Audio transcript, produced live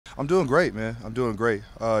I'm doing great, man. I'm doing great.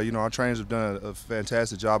 Our trainers have done a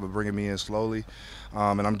fantastic job of bringing me in slowly,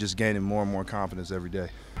 and I'm just gaining more and more confidence every day.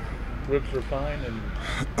 Ribs were fine, and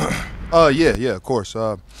Yeah, of course.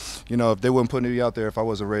 If they wouldn't put me out there if I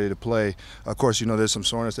wasn't ready to play, of course, there's some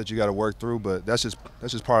soreness that you got to work through, but that's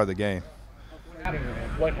just part of the game.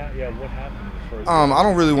 what happened as far as I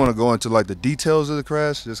don't really want to go into like the details of the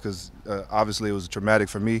crash, just because obviously it was traumatic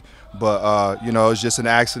for me. But it was just an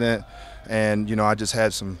accident, and I just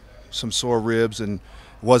had some sore ribs, and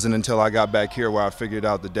it wasn't until I got back here where I figured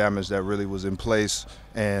out the damage that really was in place.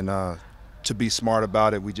 And to be smart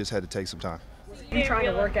about it, we just had to take some time. You trying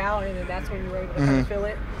to work out, and then that's when you were able to kind of feel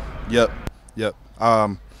it. Yep.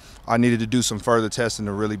 I needed to do some further testing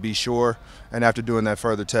to really be sure, and after doing that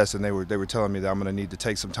further testing, they were telling me that I'm going to need to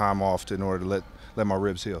take some time off in order to let my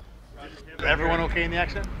ribs heal. everyone okay in the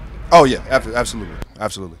accident? Oh yeah, absolutely.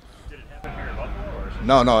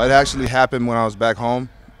 No, it actually happened when I was back home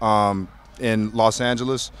in Los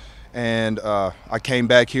Angeles, and I came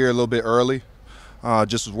back here a little bit early.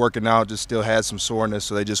 Just was working out, just still had some soreness,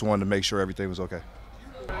 so they just wanted to make sure everything was okay.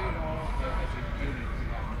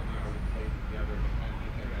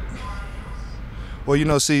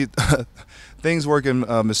 Well, see, things work in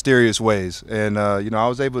mysterious ways, and I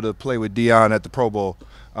was able to play with Dion at the Pro Bowl,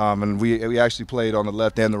 and we actually played on the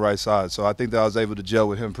left and the right side, so I think that I was able to gel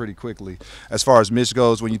with him pretty quickly. As far as Mitch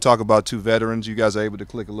goes, when you talk about two veterans, you guys are able to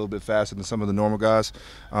click a little bit faster than some of the normal guys.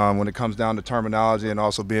 When it comes down to terminology and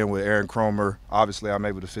also being with Aaron Cromer, obviously I'm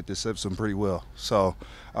able to fit this system pretty well. So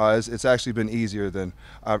it's actually been easier than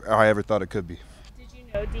I ever thought it could be. Did you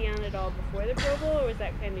know Dion at all before the Pro Bowl, or was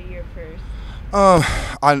that kind of your first?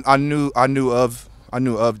 I knew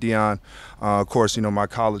of Dion. Of course, my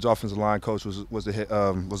college offensive line coach was a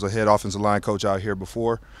head offensive line coach out here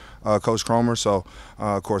before Coach Cromer. So,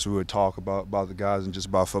 of course, we would talk about the guys and just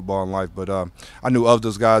about football and life. But I knew of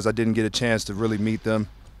those guys. I didn't get a chance to really meet them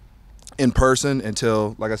in person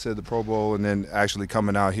until, like I said, the Pro Bowl, and then actually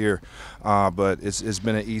coming out here. But it's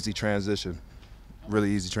been an easy transition.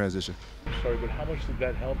 Really easy transition. Sorry, but how much did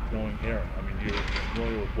that help knowing Aaron? I mean, you're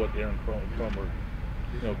familiar with what Aaron Cromer,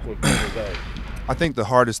 what Cromer does. I think the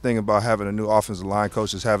hardest thing about having a new offensive line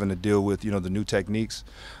coach is having to deal with, the new techniques.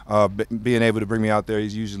 Being able to bring me out there,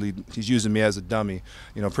 he's using me as a dummy,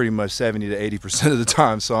 pretty much 70 to 80% of the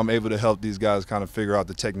time. So I'm able to help these guys kind of figure out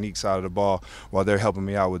the technique side of the ball while they're helping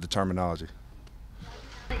me out with the terminology.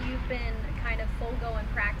 You've been kind of full go in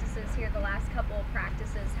practices here the last couple of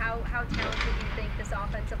practices. How talented do you think this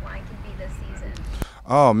offensive line can be this season?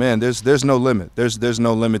 Oh man, there's no limit. There's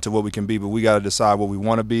no limit to what we can be, but we got to decide what we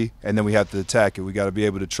want to be, and then we have to attack it. We got to be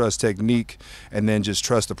able to trust technique, and then just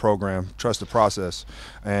trust the program, trust the process,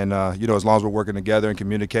 and as long as we're working together and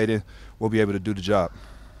communicating, we'll be able to do the job.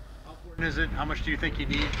 How important is it? How much do you think you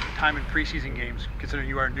need time in preseason games, considering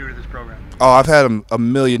you are new to this program? Oh, I've had a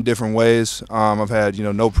million different ways. I've had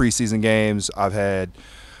no preseason games.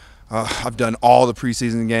 I've done all the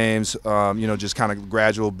preseason games, just kind of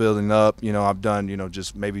gradual building up. I've done,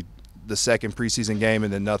 just maybe the second preseason game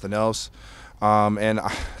and then nothing else.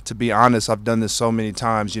 To be honest, I've done this so many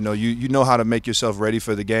times. You know how to make yourself ready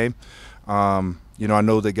for the game. I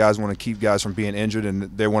know that guys want to keep guys from being injured, and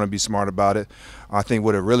they want to be smart about it. I think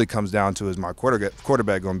what it really comes down to is my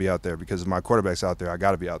quarterback going to be out there, because if my quarterback's out there, I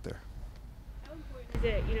got to be out there. How important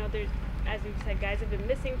is it, there's, as we've said, guys have been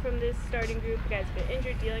missing from this starting group, guys have been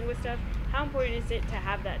injured, dealing with stuff. How important is it to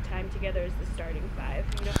have that time together as the starting five?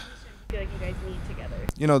 How much time do you feel like you guys need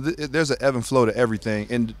together? There's an ebb and flow to everything,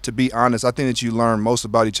 and to be honest, I think that you learn most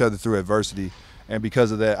about each other through adversity. And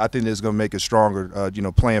because of that, I think it's going to make us stronger,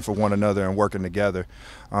 playing for one another and working together.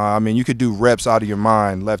 You could do reps out of your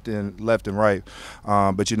mind, left and right,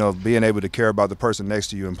 but, being able to care about the person next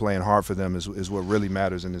to you and playing hard for them is what really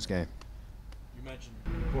matters in this game. You mentioned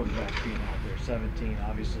quarterbacks being out there, 17.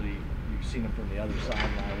 Obviously, you've seen him from the other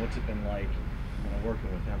sideline. What's it been like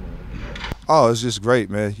working with him a little bit? Oh, it's just great,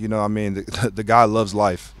 man. The guy loves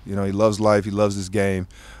life. He loves life. He loves this game,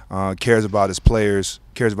 cares about his players,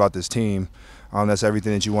 cares about this team. That's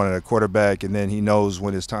everything that you want at a quarterback, and then he knows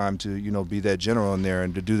when it's time to, be that general in there,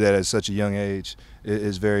 and to do that at such a young age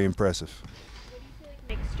is very impressive. What do you feel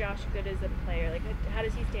like makes Josh good as a player? Like, how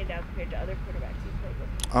does he stand out compared to other quarterbacks you've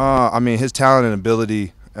played with? His talent and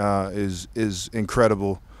ability is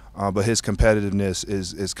incredible, but his competitiveness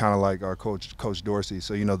is kind of like our Coach Dorsey.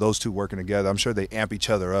 So, those two working together, I'm sure they amp each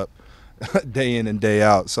other up day in and day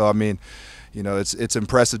out. So, it's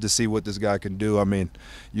impressive to see what this guy can do.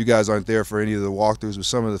 You guys aren't there for any of the walkthroughs, but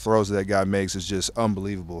some of the throws that guy makes is just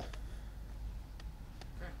unbelievable.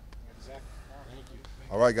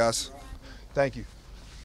 All right, guys. Thank you.